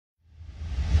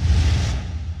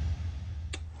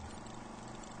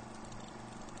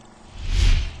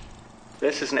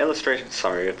This is an illustrated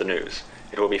summary of the news.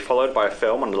 It will be followed by a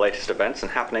film on the latest events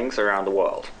and happenings around the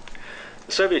world.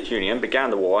 The Soviet Union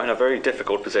began the war in a very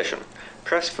difficult position.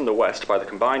 Pressed from the west by the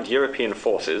combined European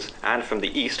forces and from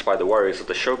the east by the worries of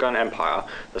the Shogun Empire,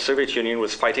 the Soviet Union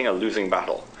was fighting a losing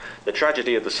battle. The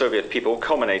tragedy of the Soviet people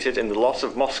culminated in the loss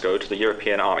of Moscow to the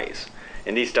European armies.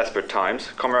 In these desperate times,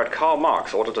 Comrade Karl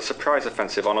Marx ordered a surprise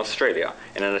offensive on Australia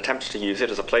in an attempt to use it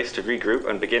as a place to regroup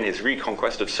and begin his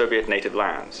reconquest of Soviet native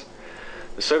lands.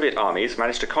 The Soviet armies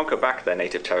managed to conquer back their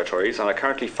native territories and are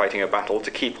currently fighting a battle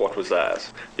to keep what was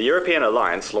theirs. The European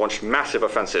alliance launched massive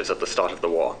offensives at the start of the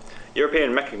war.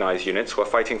 European mechanized units were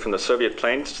fighting from the Soviet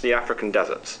plains to the African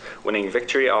deserts, winning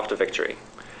victory after victory.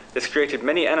 This created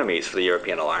many enemies for the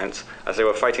European alliance, as they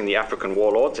were fighting the African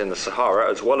warlords in the Sahara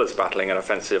as well as battling an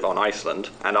offensive on Iceland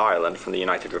and Ireland from the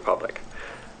United Republic.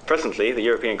 Presently, the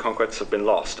European conquests have been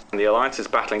lost, and the alliance is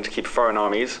battling to keep foreign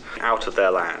armies out of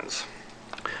their lands.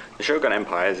 The Shogun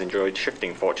Empire has enjoyed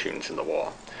shifting fortunes in the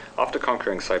war. After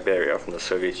conquering Siberia from the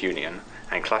Soviet Union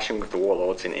and clashing with the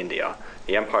warlords in India,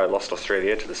 the empire lost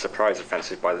Australia to the surprise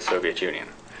offensive by the Soviet Union.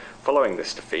 Following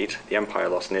this defeat, the empire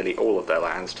lost nearly all of their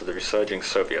lands to the resurging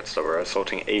Soviets that were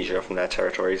assaulting Asia from their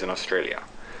territories in Australia.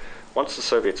 Once the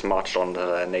Soviets marched on to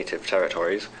their native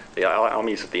territories, the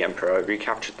armies of the emperor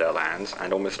recaptured their lands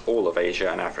and almost all of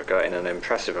Asia and Africa in an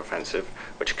impressive offensive,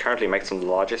 which currently makes them the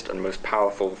largest and most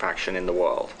powerful faction in the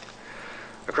world.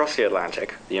 Across the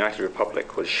Atlantic, the United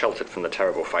Republic was sheltered from the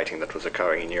terrible fighting that was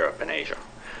occurring in Europe and Asia.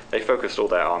 They focused all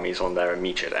their armies on their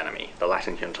immediate enemy, the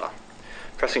Latin junta.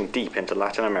 Pressing deep into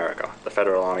Latin America, the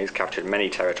federal armies captured many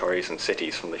territories and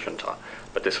cities from the junta,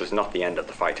 but this was not the end of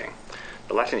the fighting.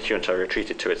 The Latin junta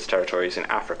retreated to its territories in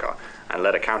Africa and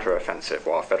led a counter-offensive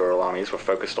while federal armies were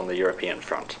focused on the European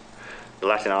front. The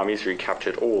Latin armies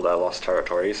recaptured all their lost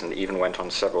territories and even went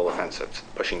on several offensives,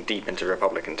 pushing deep into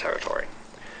Republican territory.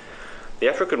 The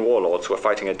African warlords were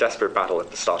fighting a desperate battle at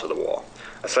the start of the war.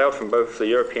 Assailed from both the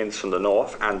Europeans from the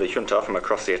north and the junta from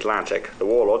across the Atlantic, the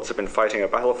warlords had been fighting a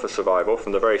battle for survival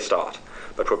from the very start,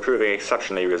 but were proving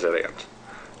exceptionally resilient.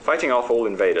 Fighting off all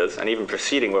invaders, and even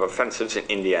proceeding with offensives in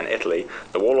India and Italy,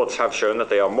 the warlords have shown that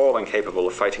they are more than capable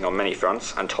of fighting on many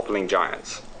fronts and toppling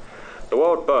giants. The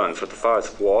world burns with the fires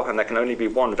of war, and there can only be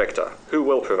one victor. Who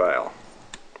will prevail?